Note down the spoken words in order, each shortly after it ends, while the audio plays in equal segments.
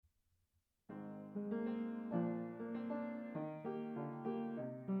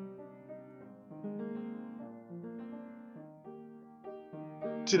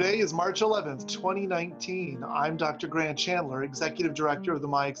Today is March 11th, 2019. I'm Dr. Grant Chandler, Executive Director of the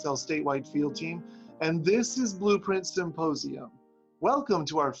MyExcel Statewide Field Team, and this is Blueprint Symposium. Welcome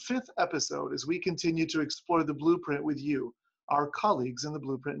to our 5th episode as we continue to explore the blueprint with you, our colleagues in the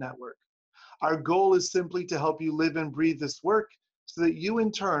Blueprint Network. Our goal is simply to help you live and breathe this work so that you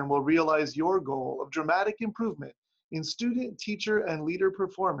in turn will realize your goal of dramatic improvement in student, teacher, and leader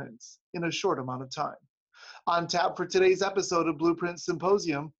performance in a short amount of time. On tap for today's episode of Blueprint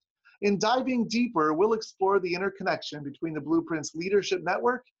Symposium, in diving deeper, we'll explore the interconnection between the Blueprint's leadership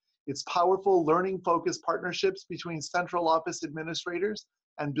network, its powerful learning-focused partnerships between central office administrators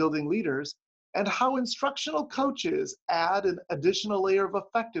and building leaders, and how instructional coaches add an additional layer of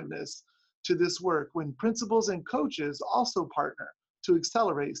effectiveness to this work when principals and coaches also partner to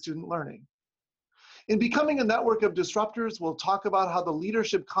accelerate student learning. In Becoming a Network of Disruptors, we'll talk about how the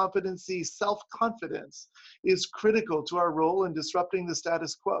leadership competency, self-confidence, is critical to our role in disrupting the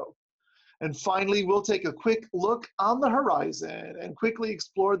status quo. And finally, we'll take a quick look on the horizon and quickly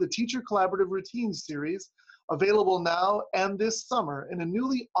explore the Teacher Collaborative Routines series, available now and this summer in a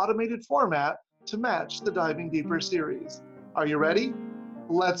newly automated format to match the Diving Deeper series. Are you ready?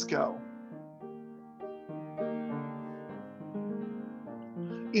 Let's go.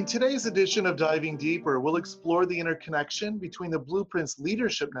 In today's edition of Diving Deeper, we'll explore the interconnection between the Blueprint's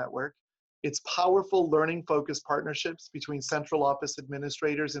leadership network, its powerful learning-focused partnerships between central office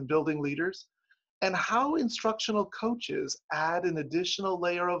administrators and building leaders, and how instructional coaches add an additional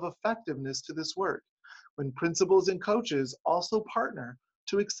layer of effectiveness to this work when principals and coaches also partner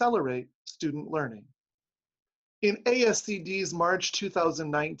to accelerate student learning. In ASCD's March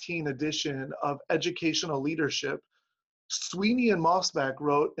 2019 edition of Educational Leadership, Sweeney and Mosbach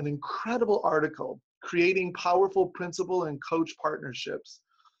wrote an incredible article, Creating Powerful Principal and Coach Partnerships.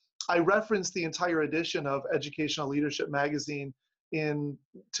 I referenced the entire edition of Educational Leadership magazine in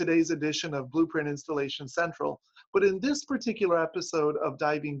today's edition of Blueprint Installation Central, but in this particular episode of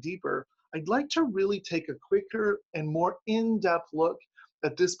Diving Deeper, I'd like to really take a quicker and more in-depth look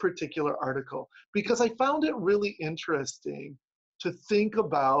at this particular article, because I found it really interesting to think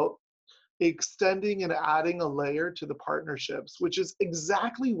about extending and adding a layer to the partnerships, which is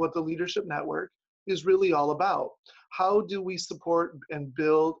exactly what the Leadership Network is really all about. How do we support and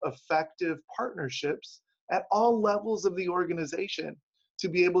build effective partnerships at all levels of the organization to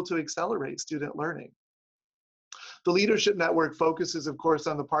be able to accelerate student learning? The Leadership Network focuses, of course,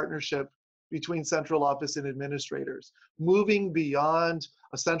 on the partnership between central office and administrators, moving beyond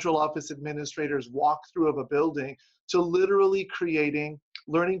a central office administrator's walkthrough of a building to literally creating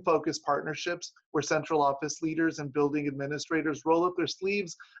learning-focused partnerships where central office leaders and building administrators roll up their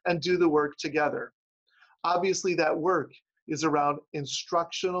sleeves and do the work together. Obviously, that work is around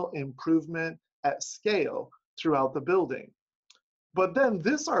instructional improvement at scale throughout the building. But then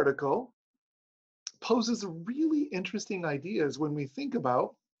this article poses really interesting ideas when we think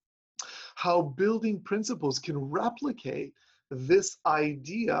about how building principals can replicate this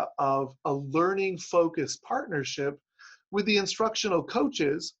idea of a learning-focused partnership with the instructional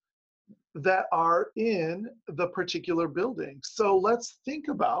coaches that are in the particular building. So let's think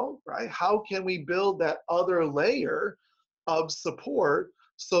about, right, how can we build that other layer of support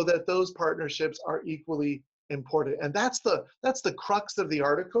so that those partnerships are equally important? And that's the crux of the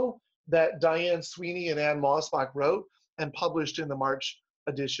article that Diane Sweeney and Ann Mosbach wrote and published in the March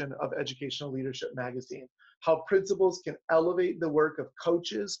edition of Educational Leadership magazine. How principals can elevate the work of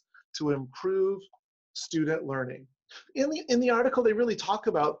coaches to improve student learning. In the article, they really talk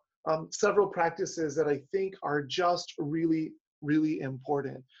about several practices that I think are just really, really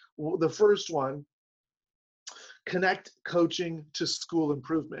important. The first one, connect coaching to school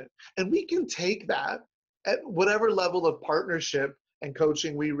improvement. And we can take that at whatever level of partnership and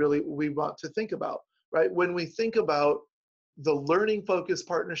coaching we want to think about, right? When we think about the learning-focused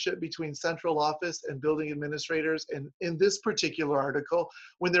partnership between central office and building administrators, and in this particular article,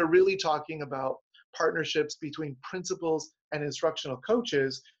 when they're really talking about partnerships between principals and instructional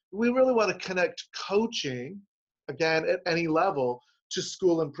coaches, we really want to connect coaching, again, at any level, to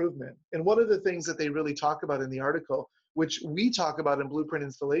school improvement. And one of the things that they really talk about in the article, which we talk about in Blueprint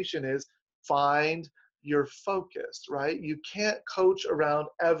Installation, is find your focus, right? You can't coach around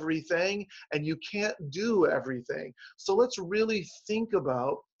everything and you can't do everything. So let's really think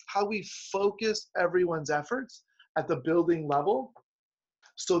about how we focus everyone's efforts at the building level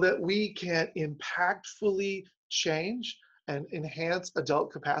so that we can impactfully change and enhance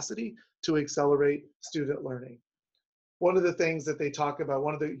adult capacity to accelerate student learning. One of the things that they talk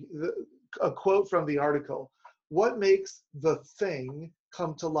about, a quote from the article, what makes the thing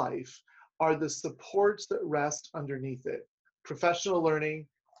come to life are the supports that rest underneath it. Professional learning,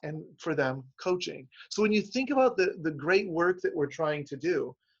 and for them coaching. So when you think about the great work that we're trying to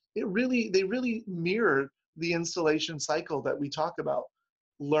do, they really mirror the installation cycle that we talk about.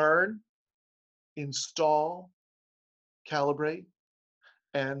 Learn, install, calibrate,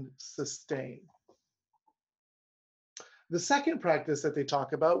 and sustain. The second practice that they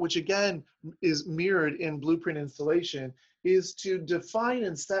talk about, which again is mirrored in blueprint installation, is to define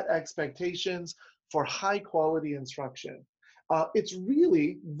and set expectations for high quality instruction. It's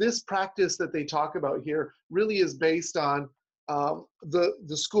really, this practice that they talk about here really is based on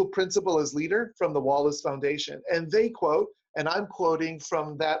the school principal as leader from the Wallace Foundation. And they quote, and I'm quoting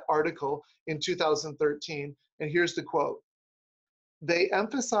from that article in 2013, and here's the quote. They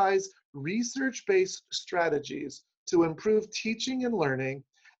emphasize research-based strategies to improve teaching and learning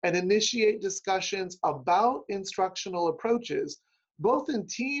and initiate discussions about instructional approaches, both in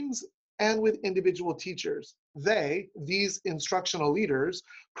teams and with individual teachers. These instructional leaders,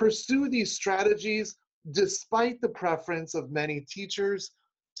 pursue these strategies despite the preference of many teachers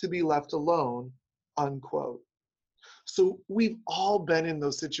to be left alone, unquote. So we've all been in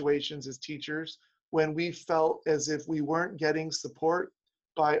those situations as teachers when we felt as if we weren't getting support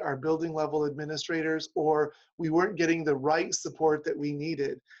by our building level administrators, or we weren't getting the right support that we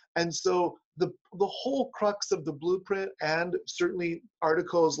needed. And so the whole crux of the blueprint, and certainly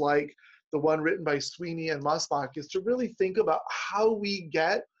articles like the one written by Sweeney and Mosbach, is to really think about how we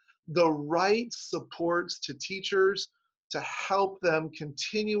get the right supports to teachers to help them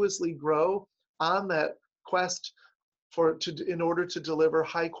continuously grow on that quest in order to deliver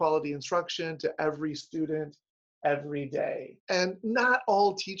high quality instruction to every student every day. And not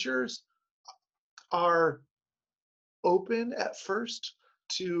all teachers are open at first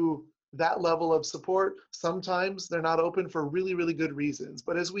to that level of support. Sometimes they're not open for really, really good reasons.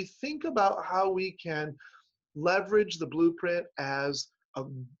 But as we think about how we can leverage the blueprint as a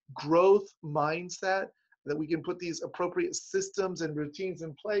growth mindset, that we can put these appropriate systems and routines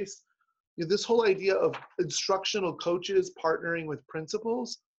in place, this whole idea of instructional coaches partnering with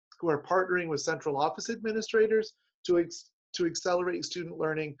principals who are partnering with central office administrators to accelerate student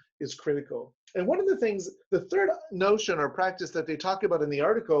learning is critical. And one of the things, the third notion or practice that they talk about in the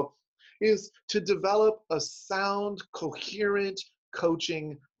article is to develop a sound, coherent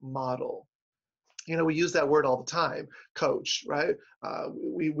coaching model. You know, we use that word all the time, coach, right?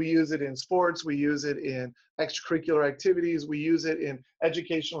 We use it in sports, we use it in extracurricular activities, we use it in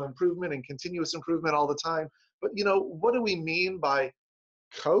educational improvement and continuous improvement all the time. But, you know, what do we mean by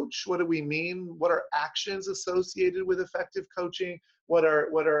coach? What do we mean? What are actions associated with effective coaching? What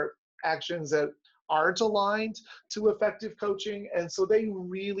are actions that aren't aligned to effective coaching? And so they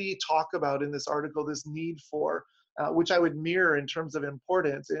really talk about in this article this need for, which I would mirror in terms of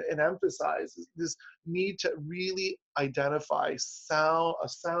importance and emphasize, this need to really identify a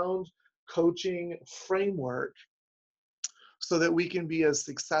sound coaching framework so that we can be as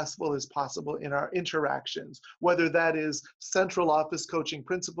successful as possible in our interactions, whether that is central office coaching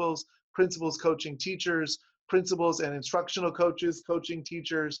principals, principals coaching teachers, principals and instructional coaches coaching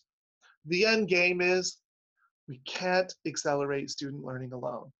teachers. The end game is we can't accelerate student learning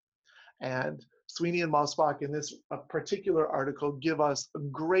alone. And Sweeney and Mosbach in this particular article give us a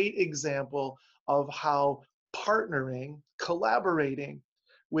great example of how partnering, collaborating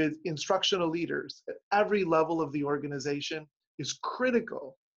with instructional leaders at every level of the organization is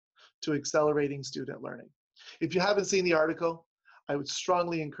critical to accelerating student learning. If you haven't seen the article, I would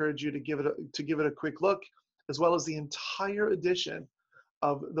strongly encourage you to give it a quick look, as well as the entire edition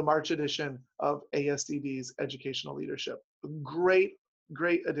of the March edition of ASCD's Educational Leadership. A great,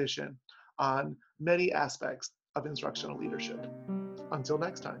 great edition on many aspects of instructional leadership. Until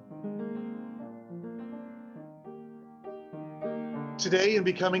next time. Today in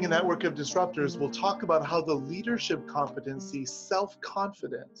Becoming a Network of Disruptors, we'll talk about how the leadership competency,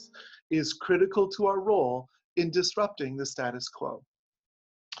 self-confidence, is critical to our role in disrupting the status quo.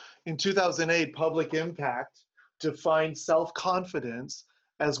 In 2008, Public Impact defined self-confidence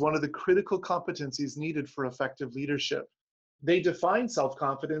as one of the critical competencies needed for effective leadership. They define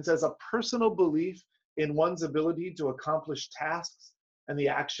self-confidence as a personal belief in one's ability to accomplish tasks and the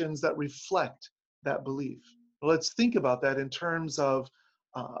actions that reflect that belief. Let's think about that in terms of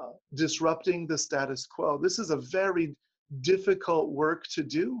disrupting the status quo. This is a very difficult work to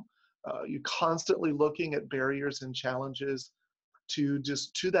do. You're constantly looking at barriers and challenges to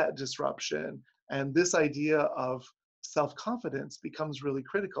that disruption. And this idea of self-confidence becomes really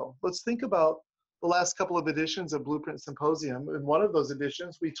critical. Let's think about the last couple of editions of Blueprint Symposium. In one of those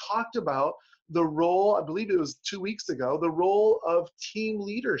editions, we talked about the role, I believe it was 2 weeks ago, the role of team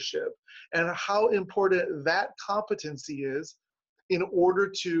leadership and how important that competency is in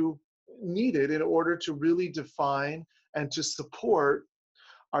order to needed in order to really define and to support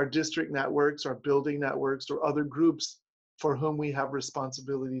our district networks, our building networks, or other groups for whom we have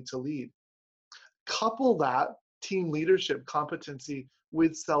responsibility to lead. Couple that team leadership competency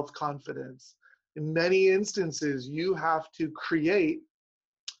with self-confidence. In many instances, you have to create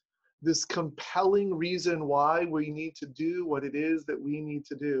this compelling reason why we need to do what it is that we need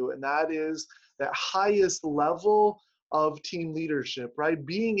to do. And that is that highest level of team leadership, right?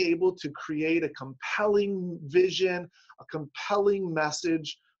 Being able to create a compelling vision, a compelling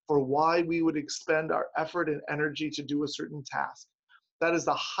message for why we would expend our effort and energy to do a certain task. That is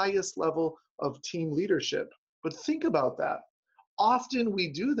the highest level of team leadership. But think about that. Often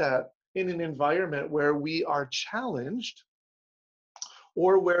we do that in an environment where we are challenged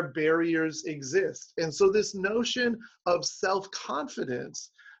or where barriers exist. And so this notion of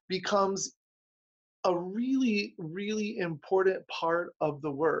self-confidence becomes a really, really important part of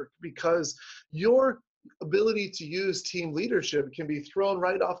the work, because your ability to use team leadership can be thrown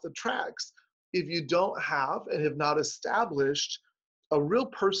right off the tracks if you don't have and have not established a real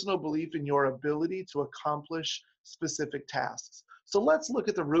personal belief in your ability to accomplish specific tasks. So let's look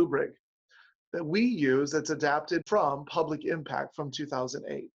at the rubric that we use that's adapted from Public Impact from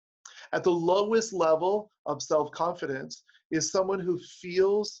 2008. At the lowest level of self-confidence is someone who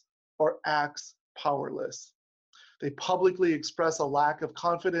feels or acts powerless. They publicly express a lack of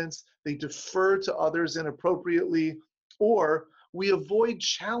confidence, they defer to others inappropriately, or we avoid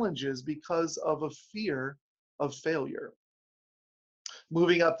challenges because of a fear of failure.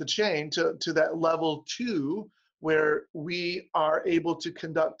 Moving up the chain to that level 2, where we are able to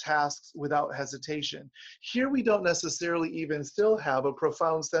conduct tasks without hesitation. Here we don't necessarily even still have a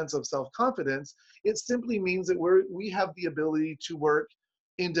profound sense of self-confidence. It simply means that we have the ability to work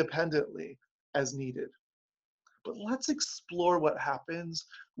independently as needed. But let's explore what happens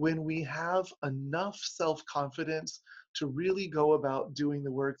when we have enough self-confidence to really go about doing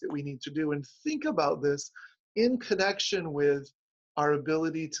the work that we need to do, and think about this in connection with our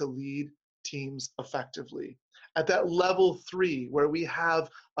ability to lead teams effectively. At that level 3, where we have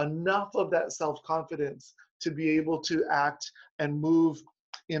enough of that self-confidence to be able to act and move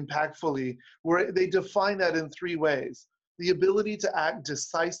impactfully, where they define that in 3 ways: the ability to act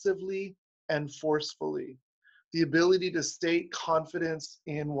decisively and forcefully, the ability to state confidence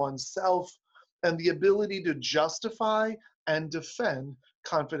in oneself, and the ability to justify and defend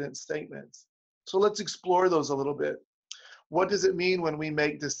confident statements. So let's explore those a little bit. What does it mean when we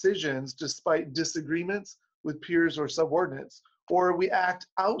make decisions despite disagreements with peers or subordinates, or we act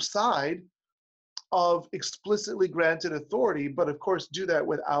outside of explicitly granted authority, but of course do that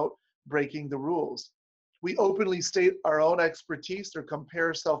without breaking the rules? We openly state our own expertise or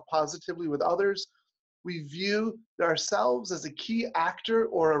compare self-positively with others. We view ourselves as a key actor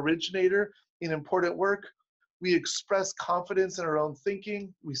or originator in important work. We express confidence in our own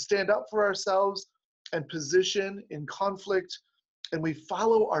thinking. We stand up for ourselves and position in conflict, and we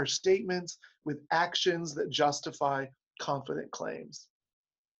follow our statements with actions that justify confident claims.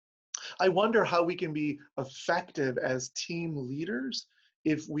 I wonder how we can be effective as team leaders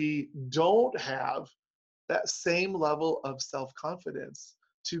if we don't have that same level of self-confidence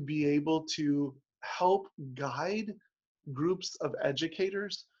to be able to help guide groups of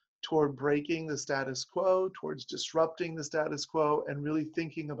educators toward breaking the status quo, towards disrupting the status quo, and really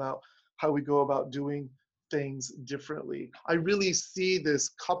thinking about how we go about doing things differently. I really see this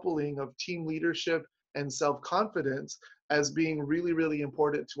coupling of team leadership and self-confidence as being really, really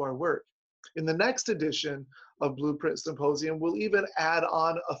important to our work. In the next edition of Blueprint Symposium, we'll even add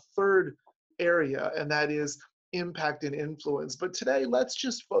on a 3rd area, and that is impact and influence. But today, let's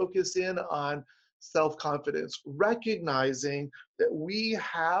just focus in on self-confidence, recognizing that we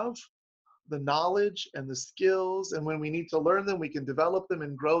have the knowledge and the skills, and when we need to learn them, we can develop them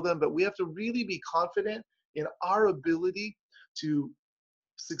and grow them, but we have to really be confident in our ability to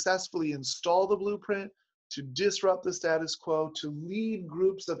successfully install the blueprint, to disrupt the status quo, to lead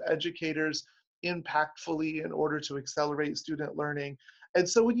groups of educators impactfully in order to accelerate student learning. And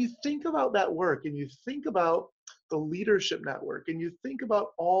so when you think about that work, and you think about the leadership network, and you think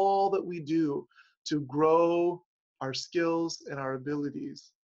about all that we do to grow our skills and our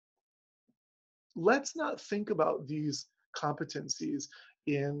abilities, let's not think about these competencies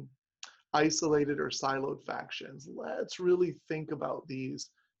in isolated or siloed factions. Let's really think about these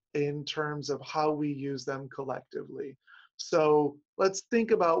in terms of how we use them collectively. So let's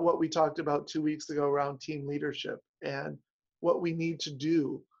think about what we talked about 2 weeks ago around team leadership and what we need to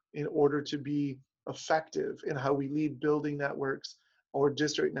do in order to be effective in how we lead building networks or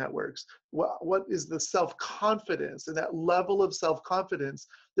district networks? What is the self-confidence and that level of self-confidence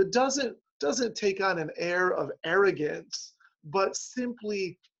that doesn't take on an air of arrogance, but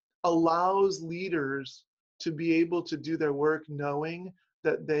simply allows leaders to be able to do their work knowing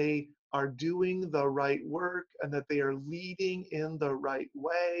that they are doing the right work and that they are leading in the right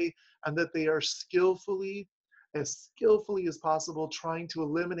way and that they are skillfully as possible trying to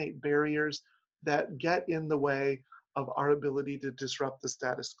eliminate barriers that get in the way of our ability to disrupt the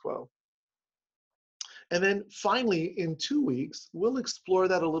status quo. And then finally, in 2 weeks, we'll explore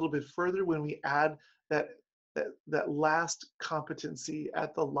that a little bit further when we add that last competency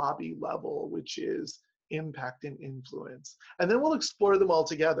at the lobby level, which is impact and influence. And then we'll explore them all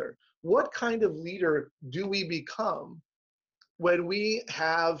together. What kind of leader do we become when we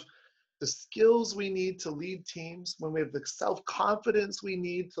have the skills we need to lead teams, when we have the self-confidence we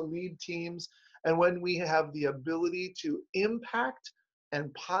need to lead teams, and when we have the ability to impact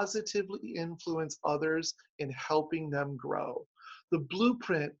and positively influence others in helping them grow? The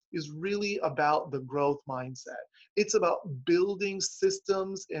blueprint is really about the growth mindset. It's about building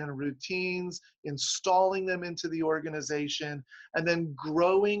systems and routines, installing them into the organization, and then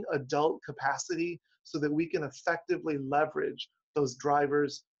growing adult capacity so that we can effectively leverage those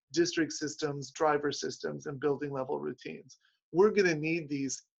drivers, district systems, driver systems, and building level routines. We're going to need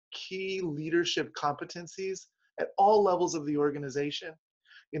these key leadership competencies at all levels of the organization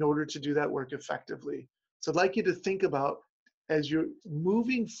in order to do that work effectively. So I'd like you to think about, as you're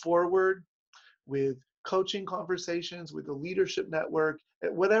moving forward with coaching conversations, with the leadership network,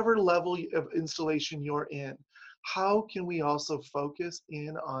 at whatever level of installation you're in, how can we also focus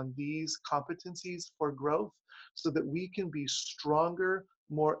in on these competencies for growth so that we can be stronger,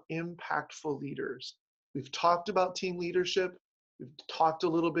 more impactful leaders? We've talked about team leadership. We've talked a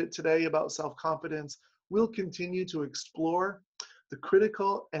little bit today about self-confidence. We'll continue to explore the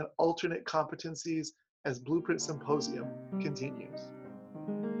critical and alternate competencies as Blueprint Symposium continues.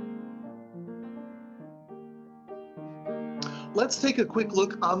 Let's take a quick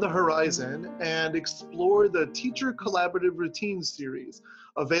look on the horizon and explore the Teacher Collaborative Routines series,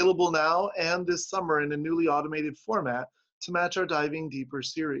 available now and this summer in a newly automated format to match our Diving Deeper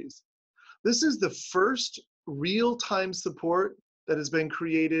series. This is the first real-time support that has been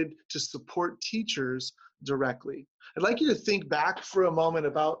created to support teachers directly. I'd like you to think back for a moment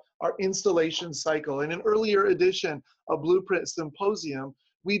about our installation cycle. In an earlier edition of Blueprint Symposium,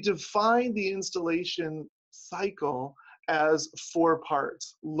 we defined the installation cycle as 4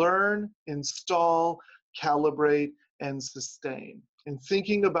 parts: learn, install, calibrate, and sustain. And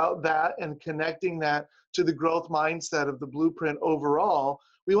thinking about that and connecting that to the growth mindset of the blueprint overall,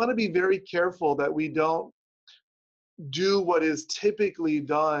 we want to be very careful that we don't do what is typically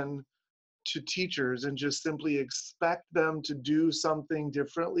done to teachers and just simply expect them to do something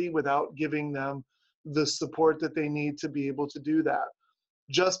differently without giving them the support that they need to be able to do that.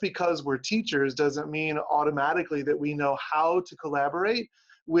 Just because we're teachers doesn't mean automatically that we know how to collaborate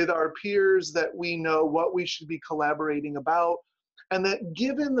with our peers, that we know what we should be collaborating about, and that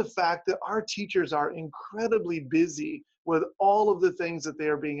given the fact that our teachers are incredibly busy with all of the things that they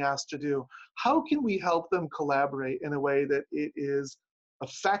are being asked to do, how can we help them collaborate in a way that it is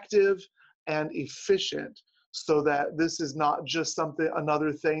effective and efficient, so that this is not just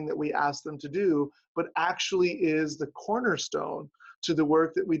another thing that we ask them to do, but actually is the cornerstone to the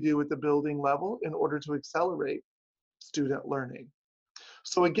work that we do at the building level in order to accelerate student learning.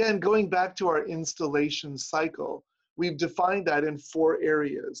 So again, going back to our installation cycle, we've defined that in 4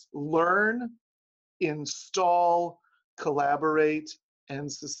 areas: learn, install, collaborate,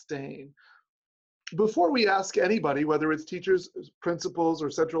 and sustain. Before we ask anybody, whether it's teachers, principals, or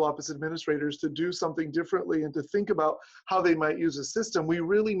central office administrators, to do something differently and to think about how they might use a system, we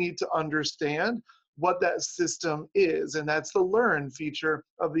really need to understand what that system is, and that's the learn feature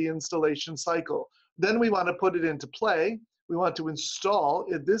of the installation cycle. Then we want to put it into play. We want to install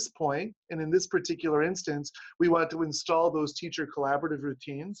at this point, and in this particular instance, we want to install those teacher collaborative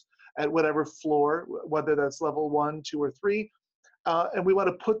routines at whatever floor, whether that's level 1, 2, or 3, and we want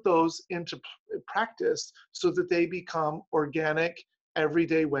to put those into practice so that they become organic,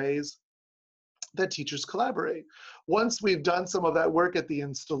 everyday ways that teachers collaborate. Once we've done some of that work at the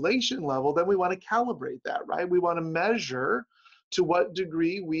installation level, then we want to calibrate that, right? We want to measure to what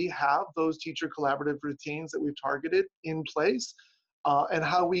degree we have those teacher collaborative routines that we've targeted in place, and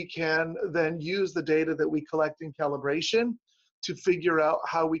how we can then use the data that we collect in calibration to figure out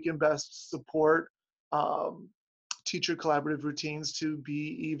how we can best support teacher collaborative routines to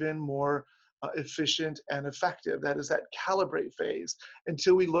be even more efficient and effective. That is that calibrate phase,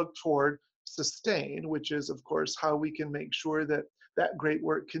 until we look toward sustain, which is, of course, how we can make sure that that great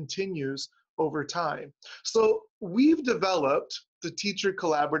work continues over time. So we've developed the Teacher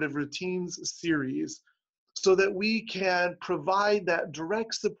Collaborative Routines series so that we can provide that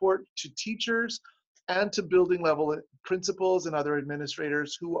direct support to teachers and to building level principals and other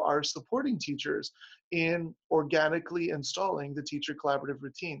administrators who are supporting teachers in organically installing the Teacher Collaborative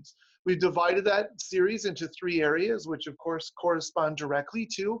Routines. We've divided that series into 3 areas, which of course correspond directly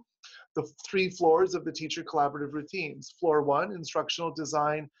to the 3 floors of the Teacher Collaborative Routines. Floor 1, instructional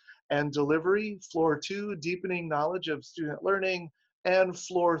design and delivery. Floor 2, deepening knowledge of student learning. And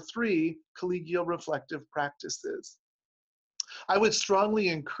floor 3, collegial reflective practices. I would strongly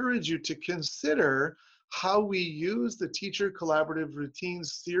encourage you to consider how we use the Teacher Collaborative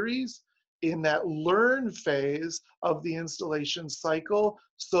Routines series in that learn phase of the installation cycle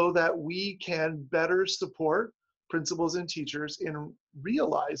so that we can better support principals and teachers in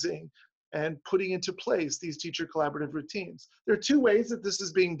realizing and putting into place these Teacher Collaborative Routines. There are 2 ways that this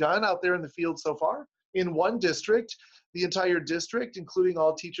is being done out there in the field so far. In one district, the entire district, including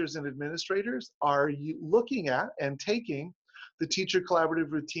all teachers and administrators, are looking at and taking the Teacher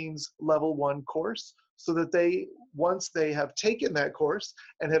Collaborative Routines Level 1 course so that they, once they have taken that course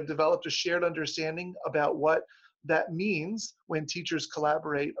and have developed a shared understanding about what that means when teachers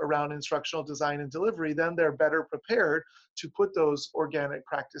collaborate around instructional design and delivery, then they're better prepared to put those organic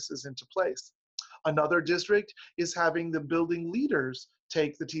practices into place. Another district is having the building leaders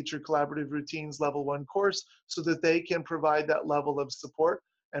take the Teacher Collaborative Routines Level 1 course so that they can provide that level of support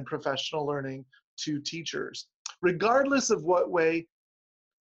and professional learning to teachers. Regardless of what way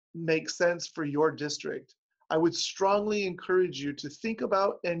makes sense for your district, I would strongly encourage you to think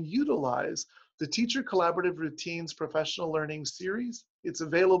about and utilize the Teacher Collaborative Routines Professional Learning Series. It's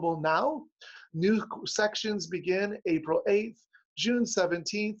available now. New sections begin April 8th, June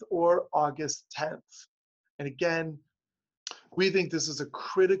 17th, or August 10th. And again, we think this is a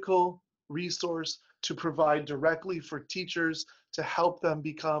critical resource to provide directly for teachers to help them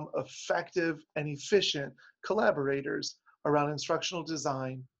become effective and efficient collaborators around instructional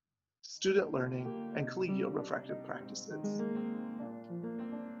design, student learning, and collegial reflective practices.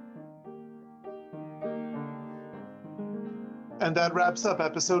 And that wraps up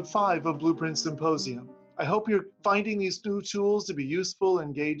episode 5 of Blueprint Symposium. I hope you're finding these new tools to be useful,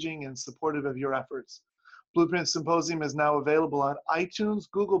 engaging, and supportive of your efforts. Blueprint Symposium is now available on iTunes,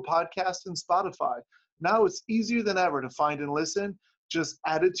 Google Podcasts, and Spotify. Now it's easier than ever to find and listen. Just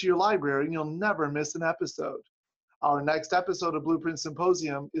add it to your library and you'll never miss an episode. Our next episode of Blueprint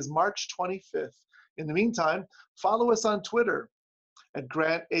Symposium is March 25th. In the meantime, follow us on Twitter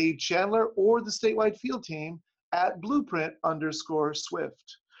 @Grant A. Chandler or the statewide field team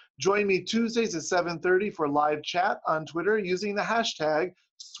 @Blueprint_Swift. Join me Tuesdays at 7:30 for live chat on Twitter using the hashtag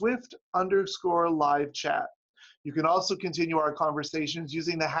Swift_live chat. You can also continue our conversations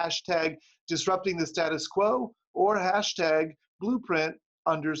using the hashtag Disrupting the Status Quo or hashtag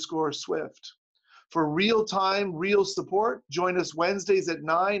Blueprint_Swift. For real-time, real support, join us Wednesdays at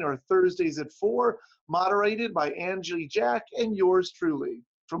 9 or Thursdays at 4, moderated by Angie Jack and yours truly.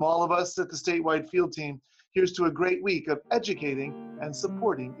 From all of us at the statewide field team, here's to a great week of educating and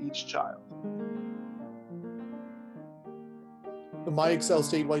supporting each child. The MyExcel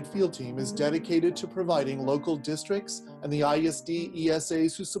statewide field team is dedicated to providing local districts and the ISD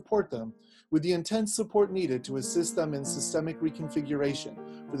ESAs who support them with the intense support needed to assist them in systemic reconfiguration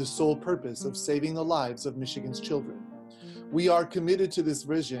for the sole purpose of saving the lives of Michigan's children. We are committed to this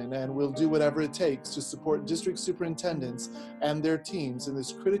vision and will do whatever it takes to support district superintendents and their teams in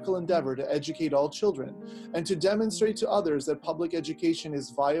this critical endeavor to educate all children and to demonstrate to others that public education is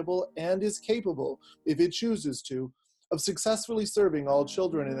viable and is capable, if it chooses to, of successfully serving all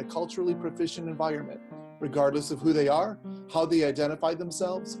children in a culturally proficient environment, regardless of who they are, how they identify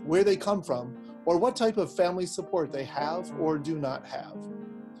themselves, where they come from, or what type of family support they have or do not have.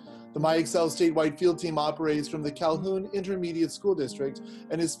 The MyExcel statewide field team operates from the Calhoun Intermediate School District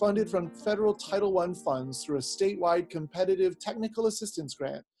and is funded from federal Title I funds through a statewide competitive technical assistance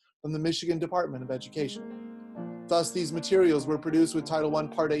grant from the Michigan Department of Education. Thus, these materials were produced with Title I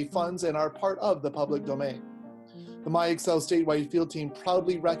Part A funds and are part of the public domain. The MyExcel statewide field team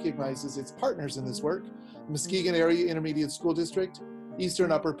proudly recognizes its partners in this work: the Muskegon Area Intermediate School District,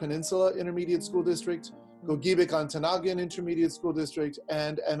 Eastern Upper Peninsula Intermediate School District, Gogebic-Ontonagon Intermediate School District,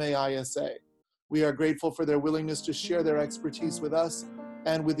 and MAISA. We are grateful for their willingness to share their expertise with us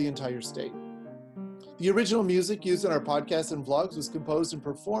and with the entire state. The original music used in our podcasts and vlogs was composed and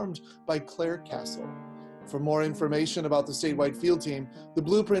performed by Claire Castle. For more information about the statewide field team, the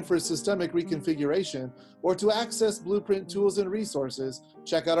Blueprint for Systemic Reconfiguration, or to access Blueprint tools and resources,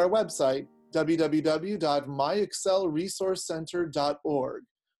 check out our website www.myexcelresourcecenter.org.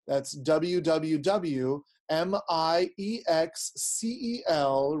 That's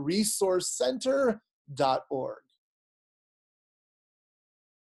www.myexcelresourcecenter.org.